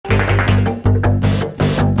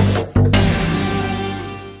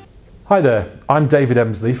Hi there, I'm David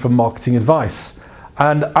Emslie from Marketing Advice,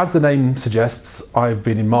 and as the name suggests, I've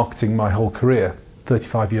been in marketing my whole career,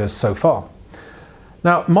 35 years so far.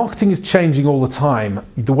 Now, marketing is changing all the time.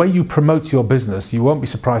 The way you promote your business, you won't be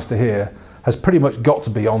surprised to hear, has pretty much got to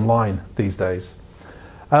be online these days.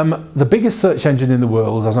 The biggest search engine in the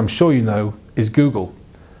world, as I'm sure you know, is Google.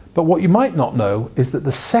 But what you might not know is that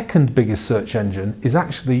the second biggest search engine is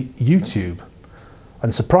actually YouTube.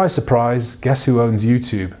 And surprise, surprise, guess who owns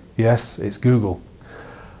YouTube? Yes, it's Google.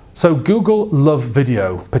 So Google love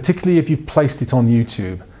video, particularly if you've placed it on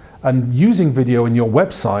YouTube. And using video in your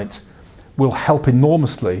website will help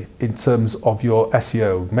enormously in terms of your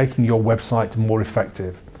SEO, making your website more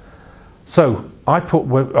effective. So I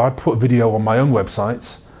put video on my own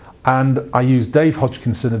websites, and I use Dave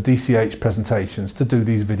Hodgkinson of DCH Presentations to do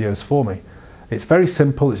these videos for me. It's very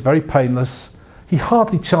simple, it's very painless. He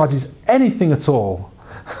hardly charges anything at all,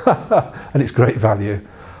 and it's great value.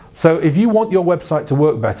 So if you want your website to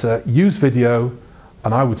work better, use video,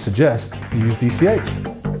 and I would suggest you use DCH.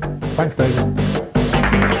 Thanks, David.